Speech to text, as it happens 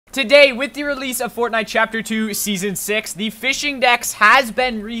Today, with the release of Fortnite Chapter 2 Season 6, the fishing dex has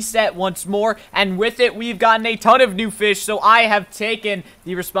been reset once more, and with it, we've gotten a ton of new fish, so I have taken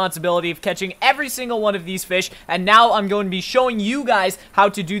the responsibility of catching every single one of these fish, and now I'm going to be showing you guys how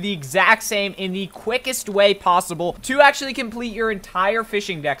to do the exact same in the quickest way possible to actually complete your entire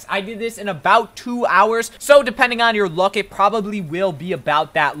fishing dex. I did this in about 2 hours, so depending on your luck, it probably will be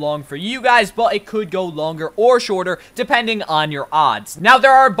about that long for you guys, but it could go longer or shorter, depending on your odds. Now,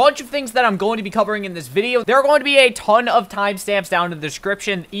 there are bunch of things that I'm going to be covering in this video. There are going to be a ton of timestamps down in the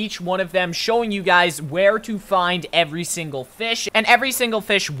description, each one of them showing you guys where to find every single fish, and every single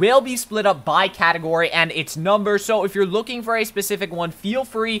fish will be split up by category and its number, so if you're looking for a specific one, feel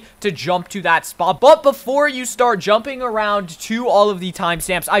free to jump to that spot. But before you start jumping around to all of the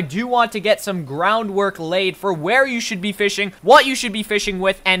timestamps, I do want to get some groundwork laid for where you should be fishing, what you should be fishing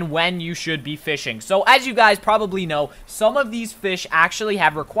with, and when you should be fishing. So as you guys probably know, some of these fish actually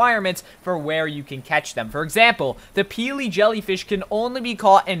have requirements for where you can catch them. For example, the peely jellyfish can only be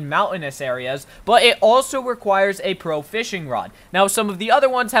caught in mountainous areas, but it also requires a pro fishing rod. Now, some of the other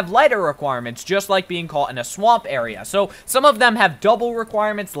ones have lighter requirements, just like being caught in a swamp area. So some of them have double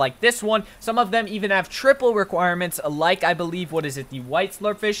requirements like this one. Some of them even have triple requirements like, I believe, what is it, the white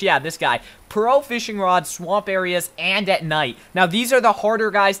slurpfish? Yeah, this guy. Pro fishing rods, swamp areas, and at night. Now, these are the harder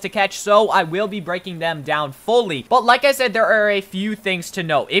guys to catch, so I will be breaking them down fully. But like I said, there are a few things to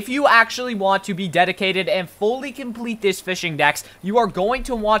note. If you actually want to be dedicated and fully complete this fishing dex, you are going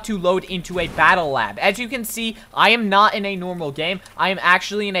to want to load into a battle lab. As you can see, I am not in a normal game. I am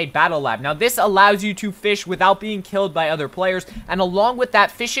actually in a battle lab. Now, this allows you to fish without being killed by other players, and along with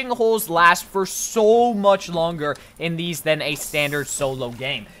that, fishing holes last for so much longer in these than a standard solo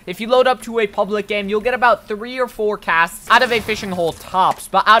game. If you load up to a public game, you'll get about 3 or 4 casts out of a fishing hole tops,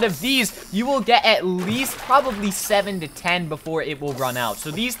 but out of these, you will get at least probably 7 to 10 before it will run out. So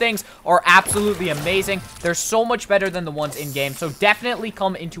these things are absolutely amazing. They're so much better than the ones in game, so definitely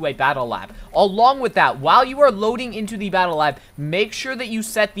come into a battle lab. Along with that, while you are loading into the battle lab, make sure that you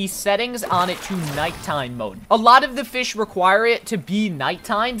set the settings on it to nighttime mode. A lot of the fish require it to be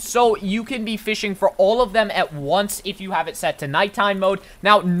nighttime, so you can be fishing for all of them at once if you have it set to nighttime mode.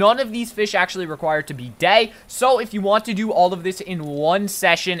 Now, none of these fish actually require it to be day, so if you want to do all of this in one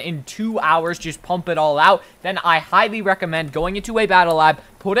session in 2 hours, just pump it all out, then I highly recommend going into a battle lab,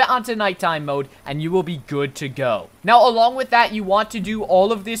 put it onto nighttime mode, and you will be good to go. Now, along with that, you want to do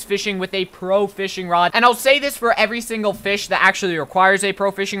all of this fishing with a pro fishing rod, and I'll say this for every single fish that actually requires a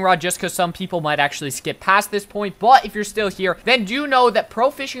pro fishing rod, just because some people might actually skip past this point, but if you're still here, then do know that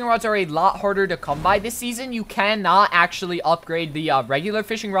pro fishing rods are a lot harder to come by this season. You cannot actually upgrade the regular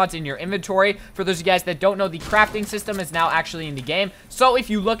fishing rods in your inventory. For those of you guys that don't know, the crafting system is now actually in the game, so if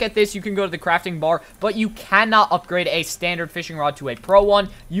you look at this, you can go to the crafting bar, but you cannot upgrade a standard fishing rod to a pro one.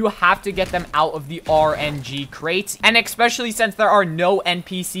 You have to get them out of the RNG crates, and especially since there are no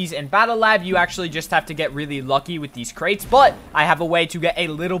NPCs in Battle Lab, you actually just have to get really lucky with these crates, but I have a way to get a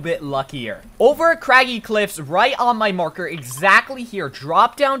little bit luckier. Over at Craggy Cliffs, right on my marker, exactly here,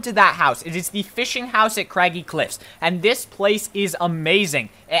 drop down to that house. It is the fishing house at Craggy Cliffs, and this place is amazing.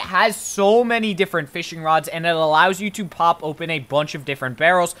 It has so many different fishing rods, and it allows you to pop open a bunch of different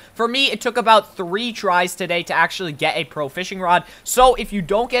barrels. For me, it took about 3 tries today to actually get a pro fishing rod, so if you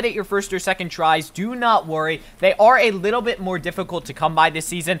don't get it your first or second tries, do not worry. They are a little bit more difficult to come by this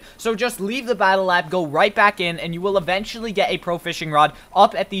season, so just leave the battle lab, go right back in, and you will eventually get a pro fishing rod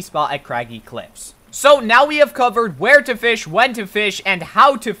up at the spot at Craggy Cliffs. So now we have covered where to fish, when to fish, and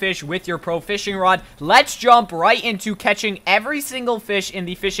how to fish with your pro fishing rod. Let's jump right into catching every single fish in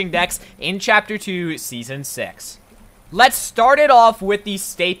the fishing dex in Chapter 2, Season 6. Let's start it off with the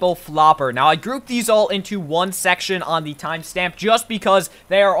staple flopper. Now, I grouped these all into one section on the timestamp just because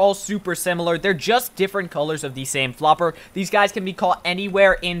they are all super similar. They're just different colors of the same flopper. These guys can be caught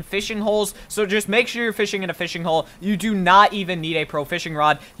anywhere in fishing holes, so just make sure you're fishing in a fishing hole. You do not even need a pro fishing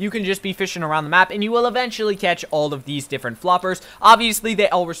rod. You can just be fishing around the map, and you will eventually catch all of these different floppers. Obviously, they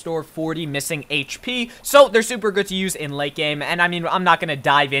all restore 40 missing HP, so they're super good to use in late game, and I mean, I'm not going to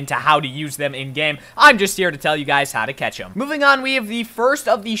dive into how to use them in game. I'm just here to tell you guys how to catch them. Moving on, we have the first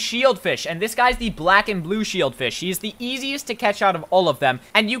of the shieldfish, and this guy's the black and blue shieldfish. He is the easiest to catch out of all of them,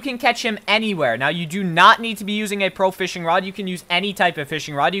 and you can catch him anywhere. Now, you do not need to be using a pro fishing rod. You can use any type of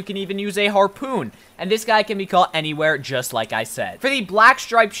fishing rod. You can even use a harpoon, and this guy can be caught anywhere, just like I said. For the black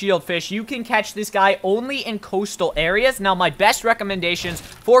striped shieldfish, you can catch this guy only in coastal areas. Now, my best recommendations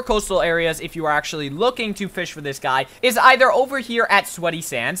for coastal areas, if you are actually looking to fish for this guy, is either over here at Sweaty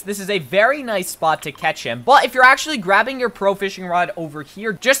Sands. This is a very nice spot to catch him, but if you're actually grabbing your pro fishing rod over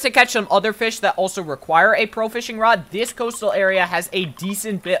here just to catch some other fish that also require a pro fishing rod, this coastal area has a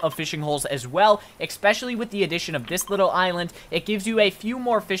decent bit of fishing holes as well, especially with the addition of this little island. It gives you a few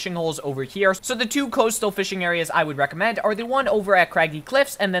more fishing holes over here. So the two coastal fishing areas I would recommend are the one over at Craggy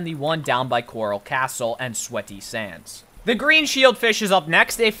Cliffs and then the one down by Coral Castle and Sweaty Sands. The green shieldfish is up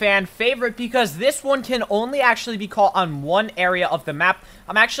next, a fan favorite because this one can only actually be caught on one area of the map.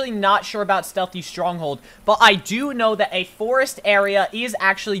 I'm actually not sure about Stealthy Stronghold, but I do know that a forest area is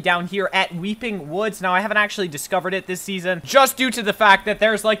actually down here at Weeping Woods. Now, I haven't actually discovered it this season, just due to the fact that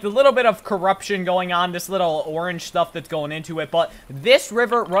there's like the little bit of corruption going on, this little orange stuff that's going into it, but this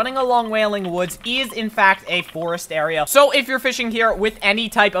river running along Wailing Woods is in fact a forest area. So if you're fishing here with any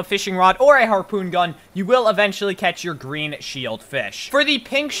type of fishing rod or a harpoon gun, you will eventually catch your green shieldfish. For the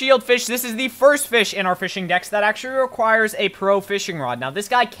pink shieldfish, this is the first fish in our fishing decks that actually requires a pro fishing rod. Now, this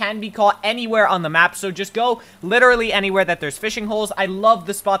guy can be caught anywhere on the map, so just go literally anywhere that there's fishing holes. I love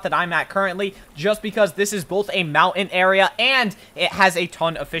the spot that I'm at currently, just because this is both a mountain area and it has a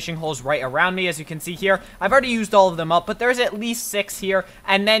ton of fishing holes right around me. As you can see here, I've already used all of them up, but there's at least 6 here,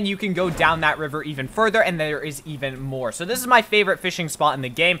 and then you can go down that river even further, and there is even more. So this is my favorite fishing spot in the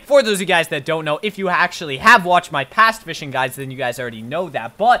game. For those of you guys that don't know, if you actually have watched my past fishing guides, then you guys already know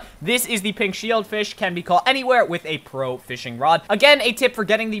that, but this is the pink shieldfish, can be caught anywhere with a pro fishing rod. Again, a tip for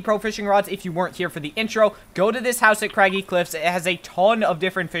getting the pro fishing rods, if you weren't here for the intro, go to this house at Craggy Cliffs. It has a ton of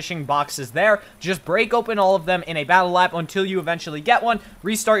different fishing boxes there. Just break open all of them in a battle lap until you eventually get one.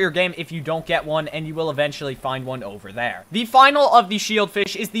 Restart your game if you don't get one, and you will eventually find one over there. The final of the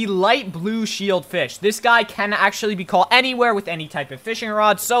shieldfish is the light blue shieldfish. This guy can actually be caught anywhere with any type of fishing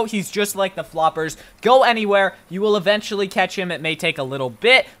rod, so he's just like the floppers. Go anywhere, you will eventually catch him. It may take a little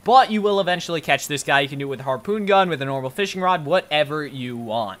bit, but you will eventually catch this guy. You can do it with a harpoon gun, with a normal fishing rod, whatever you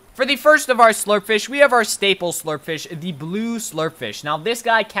want. For the first of our slurpfish, we have our staple slurpfish, the blue slurpfish. Now, this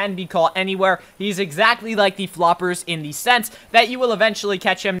guy can be caught anywhere. He's exactly like the floppers in the sense that you will eventually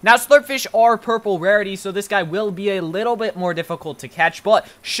catch him. Now, slurpfish are purple rarity, so this guy will be a little bit more difficult to catch, but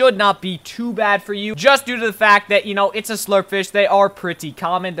should not be too bad for you, just due to the fact that, you know, it's a slurpfish. They are pretty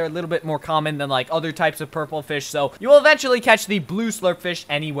common. They're a little bit more common than, like, other types of purple fish, so you will eventually catch the blue slurpfish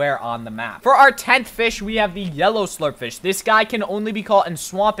anywhere on the map. For our 10th fish, we have the yellow slurpfish. This guy can only be caught in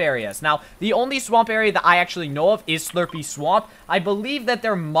swamp areas. Now, the only swamp area that I actually know of is Slurpy Swamp. I believe that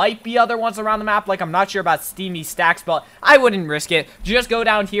there might be other ones around the map. Like, I'm not sure about Steamy Stacks, but I wouldn't risk it. Just go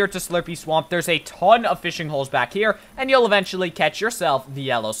down here to Slurpy Swamp. There's a ton of fishing holes back here, and you'll eventually catch yourself the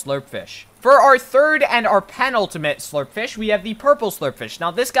yellow slurpfish. For our third and our penultimate slurpfish, we have the purple slurpfish.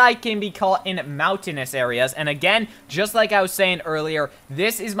 Now, this guy can be caught in mountainous areas, and again, just like I was saying earlier,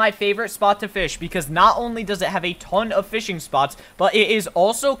 this is my favorite spot to fish because not only does it have a ton of fishing spots, but it is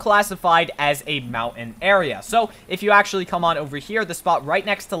also classified as a mountain area. So, if you actually come on over here, the spot right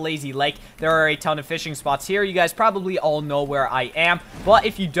next to Lazy Lake, there are a ton of fishing spots here. You guys probably all know where I am, but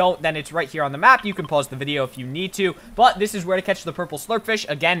if you don't, then it's right here on the map. You can pause the video if you need to, but this is where to catch the purple slurpfish.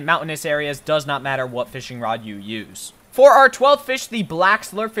 Again, mountainous areas. Does not matter what fishing rod you use. For our 12th fish, the black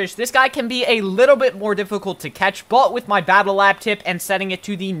slurpfish, this guy can be a little bit more difficult to catch, but with my battle lab tip and setting it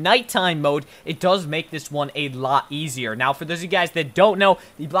to the nighttime mode, it does make this one a lot easier. Now, for those of you guys that don't know,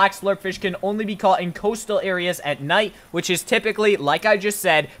 the black slurpfish can only be caught in coastal areas at night, which is typically, like I just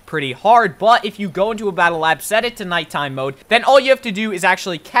said, pretty hard, but if you go into a battle lab, set it to nighttime mode, then all you have to do is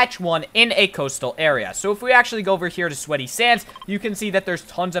actually catch one in a coastal area. So if we actually go over here to Sweaty Sands, you can see that there's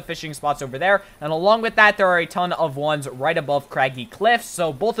tons of fishing spots over there, and along with that, there are a ton of ones right above Craggy Cliffs,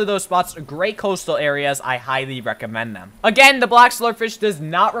 so both of those spots are great coastal areas. I highly recommend them. Again, the black slurpfish does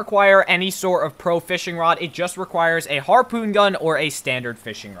not require any sort of pro fishing rod. It just requires a harpoon gun or a standard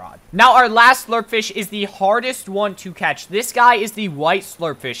fishing rod. Now, our last slurpfish is the hardest one to catch. This guy is the white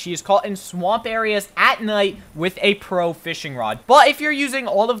slurpfish. He is caught in swamp areas at night with a pro fishing rod. But if you're using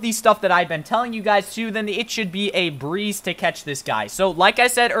all of these stuff that I've been telling you guys to, then it should be a breeze to catch this guy. So, like I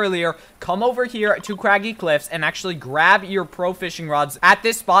said earlier, come over here to Craggy Cliffs and actually grab your pro fishing rods at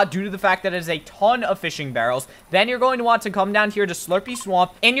this spot due to the fact that it is a ton of fishing barrels. Then you're going to want to come down here to Slurpy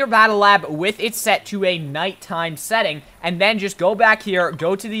Swamp in your battle lab with it set to a nighttime setting, and then just go back here,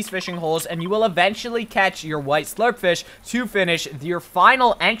 go to these fishing holes, and you will eventually catch your white slurpfish to finish your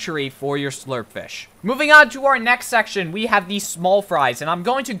final entry for your slurpfish. Moving on to our next section, we have these small fries, and I'm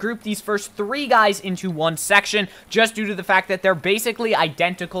going to group these first 3 guys into one section just due to the fact that they're basically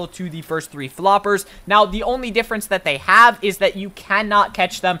identical to the first 3 floppers. Now, the only difference that they have is that you cannot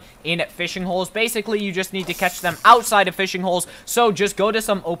catch them in fishing holes. Basically, you just need to catch them outside of fishing holes, so just go to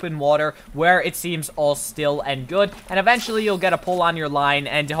some open water where it seems all still and good, and eventually you'll get a pull on your line,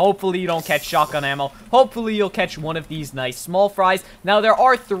 and hopefully you don't catch shotgun ammo. Hopefully you'll catch one of these nice small fries. Now, there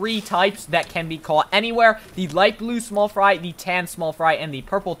are 3 types that can be caught anywhere: the light blue small fry, the tan small fry, and the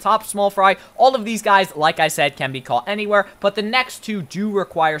purple top small fry. All of these guys, like I said, can be caught anywhere, but the next 2 do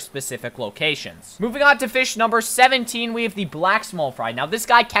require specific locations. Moving on to fish number 17, we have the black small fry. Now, this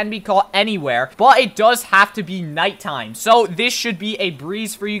guy can be caught anywhere, but it does have to be nighttime, so this should be a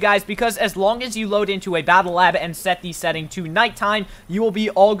breeze for you guys, because as long as you load into a battle lab and set the setting to nighttime, you will be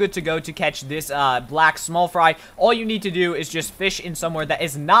all good to go to catch this black small fry. All you need to do is just fish in somewhere that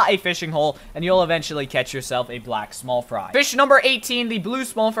is not a fishing hole, and you'll eventually catch yourself a black small fry. Fish number 18, the blue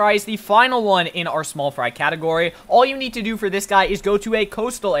small fry, is the final one in our small fry category. All you need to do for this guy is go to a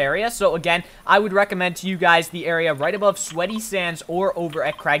coastal area. So again, I would recommend to you guys the area right above Sweaty Sands or over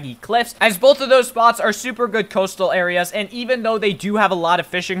at Craggy Cliffs, as both of those spots are super good coastal areas, and even though they do have a lot of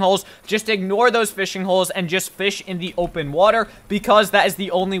fishing holes, just ignore those fishing holes and just fish in the open water, because that is the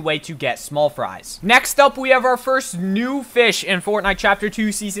only way to get small fries. Next up, we have our first new fish in Fortnite Chapter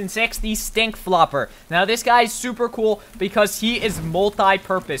 2 Season 6, the stink flopper. Now, this guy is super cool because he is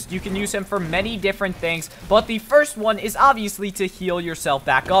multi-purposed. You can use him for many different things, but the first one is obviously to heal yourself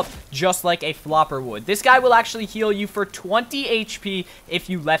back up, just like a flopper would. This guy will actually heal you for 20 HP if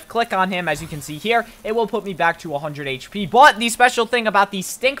you left click on him. As you can see here, it will put me back to 100 HP. But the special thing about the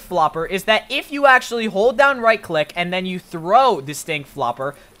stink flopper is that if you actually hold down right click and then you throw the stink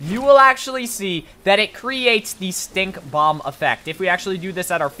flopper, you will actually see that it creates the stink bomb effect. If we actually do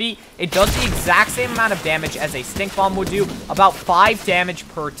this at our feet, it does the exact same amount of damage as a stink bomb would do, about 5 damage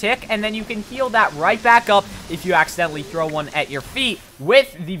per tick, and then you can heal that right back up if you accidentally throw one at your feet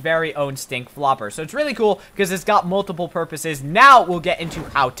with the very own stink flopper. So it's really cool because it's got multiple purposes. Now we'll get into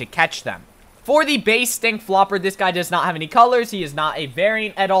how to catch them. For the base stink flopper, this guy does not have any colors. He is not a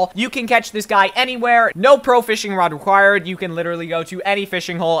variant at all. You can catch this guy anywhere. No pro fishing rod required. You can literally go to any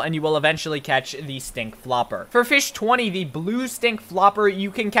fishing hole and you will eventually catch the stink flopper. For fish 20, the blue stink flopper, you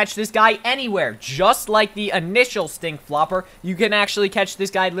can catch this guy anywhere. Just like the initial stink flopper, you can actually catch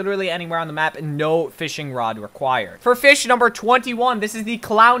this guy literally anywhere on the map and no fishing rod required. For fish number 21, this is the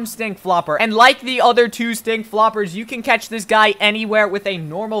clown stink flopper. And like the other 2 stink floppers, you can catch this guy anywhere with a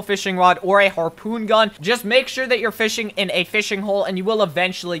normal fishing rod or a harpoon gun. Just make sure that you're fishing in a fishing hole and you will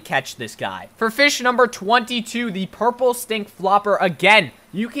eventually catch this guy. For fish number 22, the purple stink flopper, again,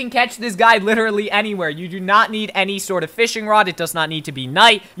 you can catch this guy literally anywhere. You do not need any sort of fishing rod. It does not need to be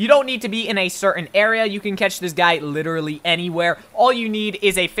night. You don't need to be in a certain area. You can catch this guy literally anywhere. All you need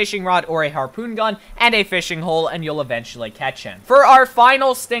is a fishing rod or a harpoon gun and a fishing hole, and you'll eventually catch him. For our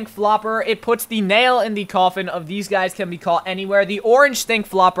final stink flopper, it puts the nail in the coffin of these guys can be caught anywhere. The orange stink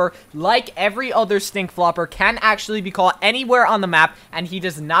flopper, like every other stink flopper, can actually be caught anywhere on the map, and he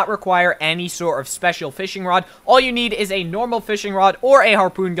does not require any sort of special fishing rod. All you need is a normal fishing rod or a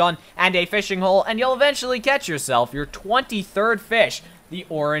harpoon gun and a fishing hole, and you'll eventually catch yourself your 23rd fish, the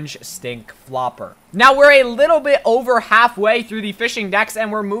orange stink flopper. Now, we're a little bit over halfway through the fishing decks,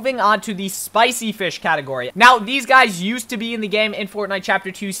 and we're moving on to the spicy fish category. Now, these guys used to be in the game in Fortnite Chapter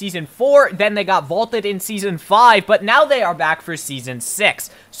 2 Season 4, then they got vaulted in Season 5, but now they are back for Season 6.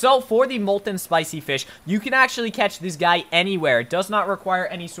 So, for the Molten spicy fish, you can actually catch this guy anywhere. It does not require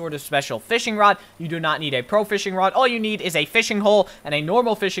any sort of special fishing rod. You do not need a pro fishing rod. All you need is a fishing hole and a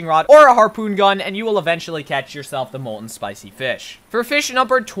normal fishing rod or a harpoon gun, and you will eventually catch yourself the Molten spicy fish. For fish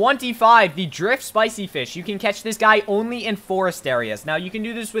number 25, the drift spicy fish, you can catch this guy only in forest areas. Now, you can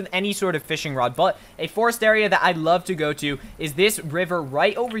do this with any sort of fishing rod, but a forest area that I love to go to is this river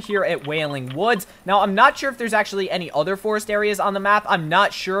right over here at Wailing Woods. Now, I'm not sure if there's actually any other forest areas on the map. I'm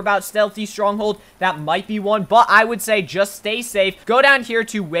not sure about Stealthy Stronghold. That might be one, but I would say just stay safe. Go down here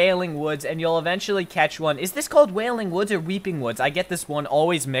to Wailing Woods, and you'll eventually catch one. Is this called Wailing Woods or Weeping Woods? I get this one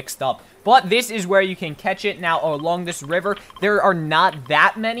always mixed up. But this is where you can catch it. Now, along this river, there are not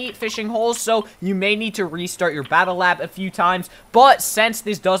that many fishing holes, so you you may need to restart your battle lab a few times, but since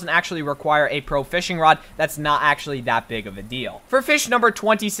this doesn't actually require a pro fishing rod, that's not actually that big of a deal. For fish number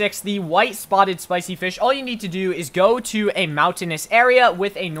 26, the white spotted spicy fish, all you need to do is go to a mountainous area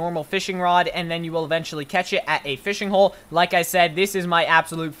with a normal fishing rod, and then you will eventually catch it at a fishing hole. Like I said, this is my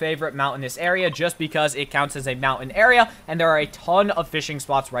absolute favorite mountainous area just because it counts as a mountain area, and there are a ton of fishing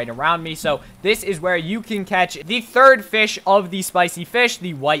spots right around me, so this is where you can catch the third fish of the spicy fish,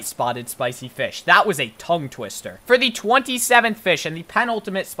 the white spotted spicy fish. That was a tongue twister. For the 27th fish and the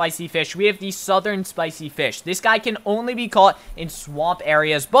penultimate spicy fish, we have the southern spicy fish. This guy can only be caught in swamp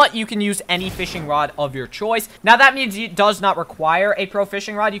areas, but you can use any fishing rod of your choice. Now that means it does not require a pro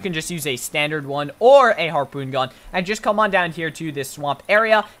fishing rod. You can just use a standard one or a harpoon gun and just come on down here to this swamp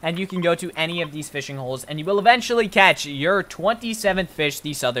area, and you can go to any of these fishing holes and you will eventually catch your 27th fish,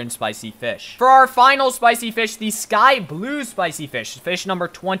 the southern spicy fish. For our final spicy fish, the sky blue spicy fish, fish number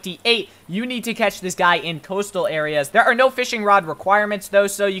 28, you need to catch this guy in coastal areas. There are no fishing rod requirements though,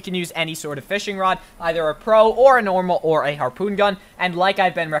 so you can use any sort of fishing rod, either a pro or a normal or a harpoon gun. And like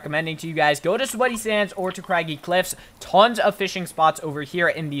I've been recommending to you guys, go to Sweaty Sands or to Craggy Cliffs. Tons of fishing spots over here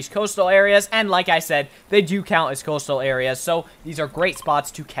in these coastal areas, and like I said, they do count as coastal areas, so these are great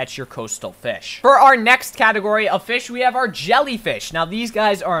spots to catch your coastal fish. For our next category of fish, we have our jellyfish. Now these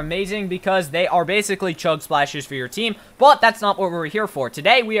guys are amazing because they are basically chug splashes for your team, but that's not what we're here for.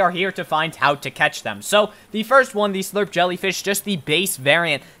 Today we are here to find how to catch them. So the first one, the Slurp Jellyfish, just the base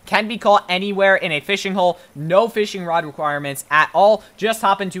variant, can be caught anywhere in a fishing hole. No fishing rod requirements at all. Just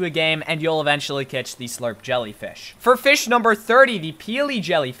hop into a game and you'll eventually catch the Slurp Jellyfish. For fish number 30, the Peely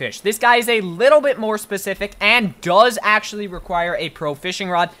Jellyfish, this guy is a little bit more specific and does actually require a pro fishing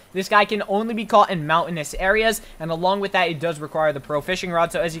rod. This guy can only be caught in mountainous areas, and along with that, it does require the pro fishing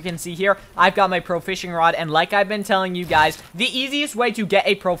rod. So as you can see here, I've got my pro fishing rod, and like I've been telling you guys, the easiest way to get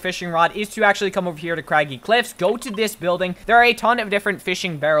a pro fishing rod is to actually come over here to Craggy Cliffs, go to this building. There are a ton of different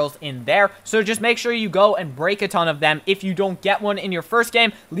fishing barrels in there, so just make sure you go and break a ton of them. If you don't get one in your first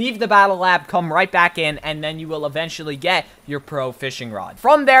game, leave the battle lab, come right back in, and then you will eventually get your pro fishing rod.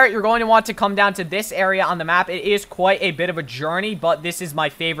 From there, you're going to want to come down to this area on the map. It is quite a bit of a journey, but this is my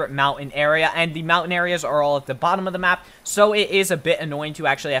favorite mountain area, and the mountain areas are all at the bottom of the map, so it is a bit annoying to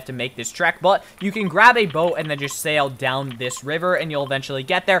actually have to make this trek, but you can grab a boat and then just sail down this river and you'll eventually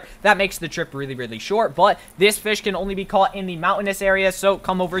get there. That makes the trip really, really short, but this fish can only be caught in the mountainous areas, so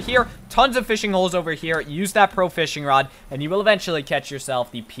come over here. Tons of fishing holes over here. Use that pro fishing rod and you will eventually catch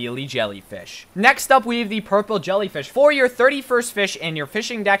yourself the Peely Jellyfish. Next up, we have the purple jellyfish. For your 31st fish in your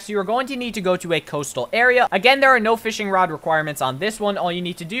fishing decks, you are going to need to go to a coastal area. Again, there are no fishing rod requirements on this one. All you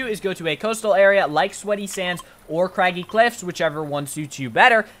need to do is go to a coastal area like Sweaty Sands or Craggy Cliffs, whichever one suits you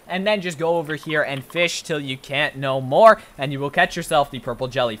better, and then just go over here and fish till you can't no more, and you will catch yourself the purple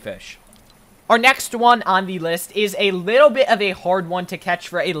jellyfish. Our next one on the list is a little bit of a hard one to catch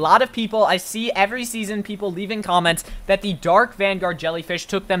for a lot of people. I see every season people leaving comments that the dark Vanguard jellyfish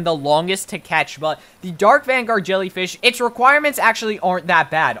took them the longest to catch, but the dark Vanguard jellyfish, its requirements actually aren't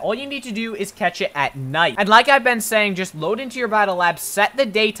that bad. All you need to do is catch it at night. And like I've been saying, just load into your battle lab, set the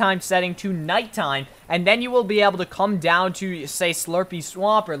daytime setting to nighttime, and then you will be able to come down to, say, Slurpy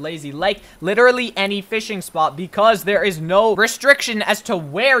Swamp or Lazy Lake, literally any fishing spot, because there is no restriction as to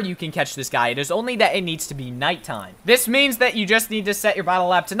where you can catch this guy. It is only that it needs to be nighttime. This means that you just need to set your battle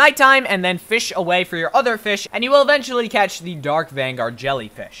lab to nighttime and then fish away for your other fish, and you will eventually catch the dark Vanguard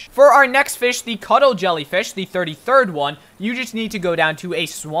jellyfish. For our next fish, the Cuddle Jellyfish, the 33rd one, you just need to go down to a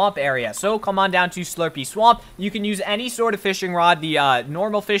swamp area. So come on down to Slurpy Swamp. You can use any sort of fishing rod, the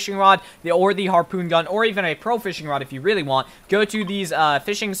normal fishing rod, or the harpoon gun, or even a pro fishing rod if you really want. Go to these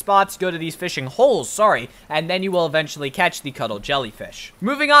fishing spots, go to these fishing holes, sorry, and then you will eventually catch the Cuddle Jellyfish.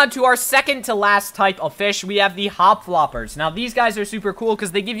 Moving on to our second to last type of fish, we have the Hop Floppers. Now these guys are super cool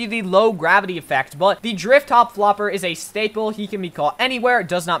because they give you the low gravity effect, but the Drift Hop Flopper is a staple. He can be caught anywhere. It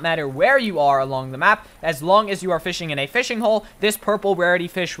does not matter where you are along the map. As long as you are fishing in a fishing hole, this purple rarity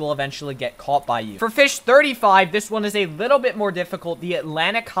fish will eventually get caught by you. For fish 35, this one is a little bit more difficult, the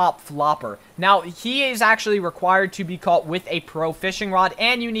Atlantic Hop Flopper. Now, he is actually required to be caught with a pro fishing rod,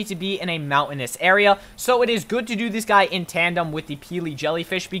 and you need to be in a mountainous area, so it is good to do this guy in tandem with the Peely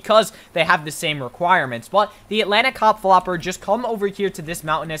Jellyfish because they have the same requirements. But the Atlantic Hop Flopper, just come over here to this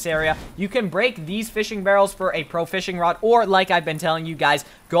mountainous area. You can break these fishing barrels for a pro fishing rod, or like I've been telling you guys,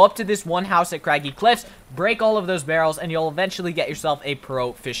 go up to this one house at Craggy Cliffs, break all of those barrels, and you'll eventually get yourself a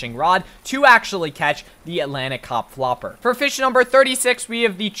pro fishing rod to actually catch the Atlantic hop flopper. For fish number 36, we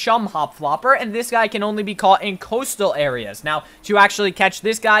have the chum hop flopper, and this guy can only be caught in coastal areas. Now, to actually catch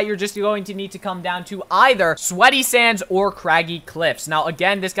this guy, you're just going to need to come down to either sweaty sands or craggy cliffs. Now,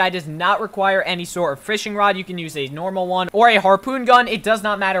 again, this guy does not require any sort of fishing rod. You can use a normal one or a harpoon gun. It does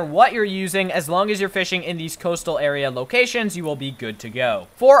not matter what you're using. As long as you're fishing in these coastal area locations, you will be good to go.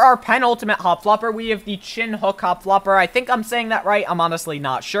 For our penultimate hop flopper, we have the chin hook hop flopper. I think I'm saying that right. I'm honestly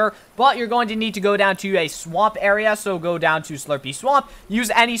not sure, but you're going to need to go down to a swamp area. So go down to Slurpy Swamp, use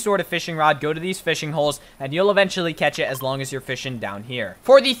any sort of fishing rod, go to these fishing holes, and you'll eventually catch it as long as you're fishing down here.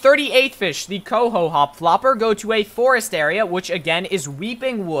 For the 38th fish, the coho hop flopper, go to a forest area, which again is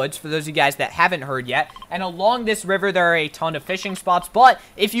Weeping Woods, for those of you guys that haven't heard yet. And along this river, there are a ton of fishing spots, but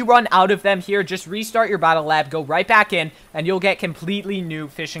if you run out of them here, just restart your battle lab, go right back in, and you'll get completely new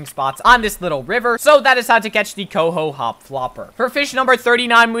fishing spots on this little river. So that is how to catch the coho hop flopper. For fish number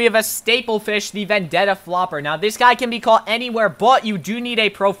 39, we have a staple fish, the Vendetta flopper. Now, this guy can be caught anywhere, but you do need a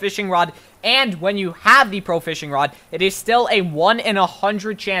pro fishing rod. And when you have the pro fishing rod, it is still a 1 in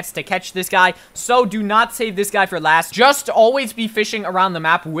 100 chance to catch this guy. So do not save this guy for last. Just always be fishing around the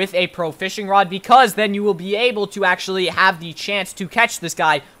map with a pro fishing rod, because then you will be able to actually have the chance to catch this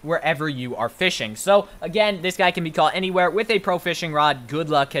guy wherever you are fishing. So again, this guy can be caught anywhere with a pro fishing rod. Good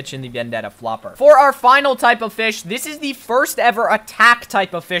luck catching the Vendetta flopper. For our final type of fish, this is the first ever attack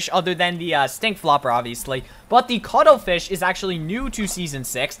type of fish other than the stink flopper, obviously. But the cuttlefish is actually new to Season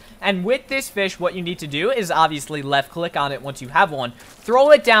 6, and with this fish, what you need to do is obviously left-click on it once you have one,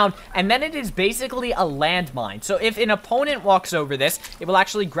 throw it down, and then it is basically a landmine. So if an opponent walks over this, it will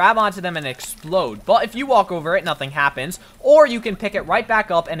actually grab onto them and explode. But if you walk over it, nothing happens, or you can pick it right back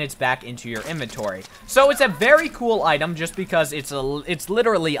up and it's back into your inventory. So it's a very cool item just because it's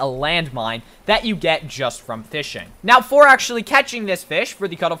literally a landmine that you get just from fishing. Now, for actually catching this fish, for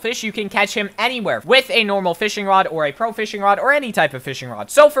the cuttlefish, you can catch him anywhere with a normal fishing rod or a pro fishing rod or any type of fishing rod.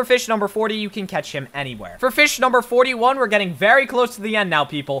 So for fish number 40, you can catch him anywhere. For fish number 41, we're getting very close to the end now,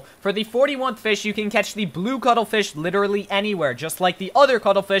 people. For the 41th fish, you can catch the blue cuttlefish literally anywhere, just like the other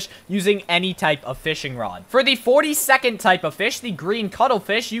cuttlefish, using any type of fishing rod. For the 42nd type of fish, the green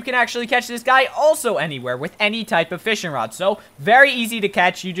cuttlefish, you can actually catch this guy also anywhere with any type of fishing rod. So very easy to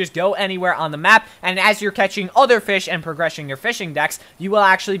catch. You just go anywhere on the map, and as you're catching other fish and progressing your fishing decks, you will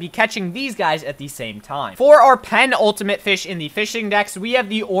actually be catching these guys at the same time. For our penultimate fish in the fishing decks, we have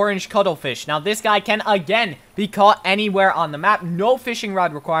the orange cuttlefish. Now, this guy can again be caught anywhere on the map. No fishing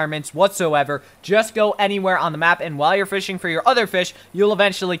rod requirements whatsoever. Just go anywhere on the map, and while you're fishing for your other fish, you'll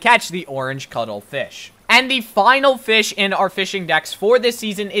eventually catch the orange cuttlefish. And the final fish in our fishing decks for this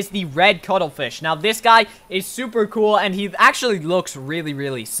season is the red cuttlefish. Now, this guy is super cool, and he actually looks really,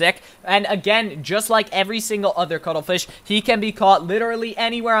 really sick. And again, just like every single other cuttlefish, he can be caught literally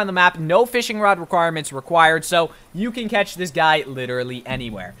anywhere on the map. No fishing rod requirements required, so you can catch this guy literally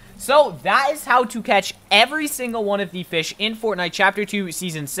anywhere. So that is how to catch every single one of the fish in Fortnite Chapter 2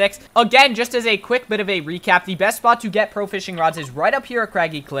 Season 6. Again, just as a quick bit of a recap, the best spot to get pro fishing rods is right up here at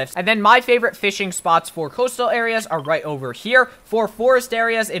Craggy Cliffs. And then my favorite fishing spots for coastal areas are right over here. For forest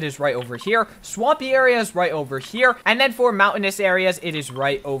areas, it is right over here. Swampy areas, right over here. And then for mountainous areas, it is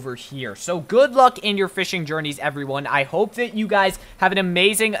right over here. So good luck in your fishing journeys, everyone. I hope that you guys have an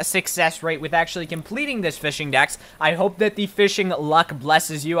amazing success rate with actually completing this fishing decks. I hope that the fishing luck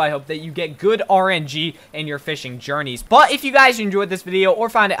blesses you. I hope that you get good RNG in your fishing journeys. But if you guys enjoyed this video or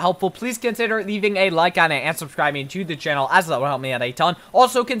found it helpful, please consider leaving a like on it and subscribing to the channel, as that will help me out a ton.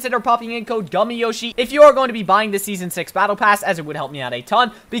 Also, consider popping in code GummyYoshi if you are going to be buying the Season 6 Battle Pass, as it would help me out a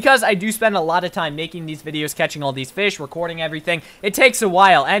ton, because I do spend a lot of time making these videos, catching all these fish, recording everything. It takes a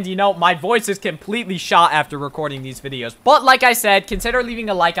while, and you know, my voice is completely shot after recording these videos. But like I said, consider leaving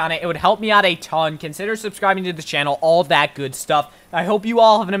a like on it. It would help me out a ton. Consider subscribing to the channel, all that good stuff. I hope you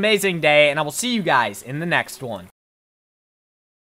all have an amazing day, and I will see you guys in the next one.